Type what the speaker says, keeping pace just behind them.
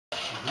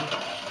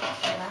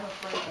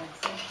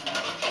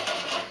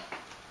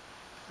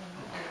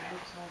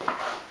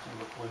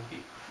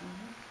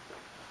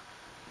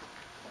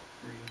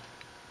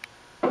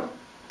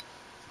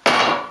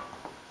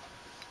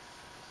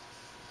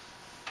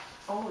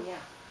yeah.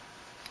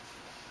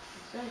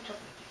 It's very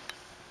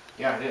chocolatey.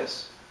 Yeah, it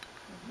is.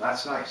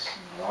 That's nice.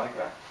 I like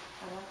that.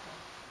 I like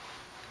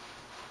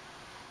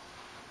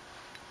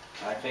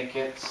that. I think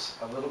it's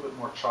a little bit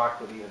more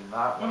chocolatey than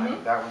that one. I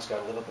think that one's got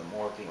a little bit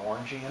more of the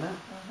orangey in it.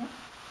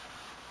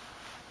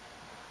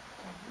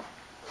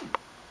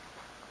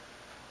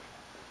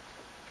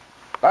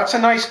 That's a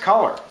nice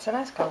color. It's a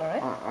nice color,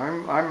 right?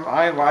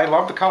 I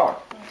love the color.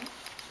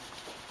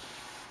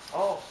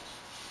 Oh,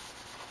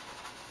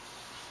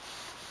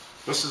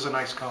 This is a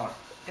nice color.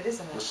 it is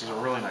a nice This is a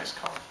color. really nice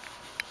color.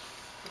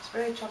 It's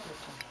very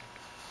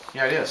chocolatey.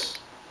 Yeah, it is.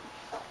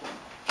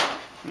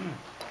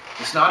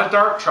 It's not a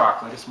dark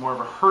chocolate. It's more of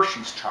a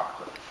Hershey's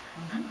chocolate.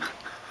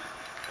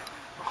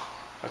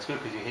 That's good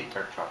because you hate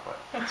dark chocolate.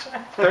 That's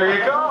right. There you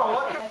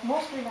go. Look.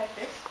 Mostly like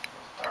this.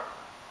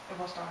 It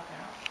was dark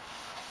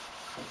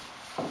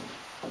now.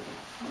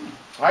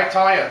 I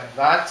tell you,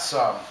 that's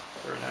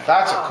Very nice.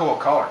 that's a cool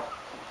color.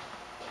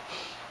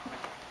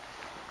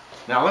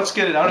 Now let's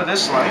get it out of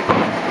this light.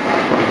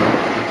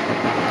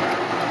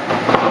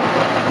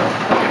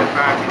 Get it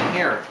back in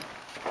here.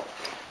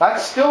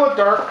 That's still a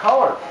dark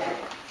color.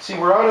 See,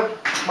 we're out of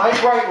my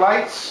bright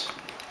lights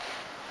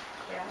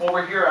Yeah.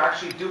 over here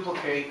actually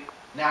duplicate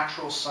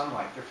natural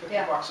sunlight. They're 50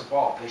 Yeah. bucks a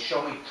bulb. They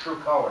show me true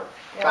color.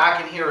 Yeah.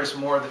 Back in here is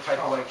more the type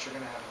of lights you're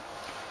going to have.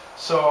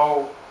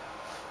 So,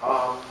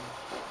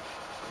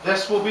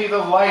 this will be the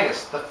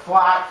lightest. The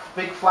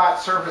big flat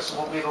surface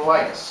will be the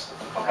lightest.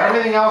 Okay.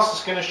 Everything else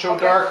is going to show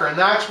Okay. darker, and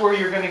that's where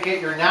you're going to get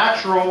your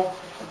natural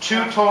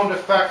two-toned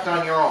effect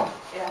on your own.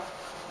 Yeah.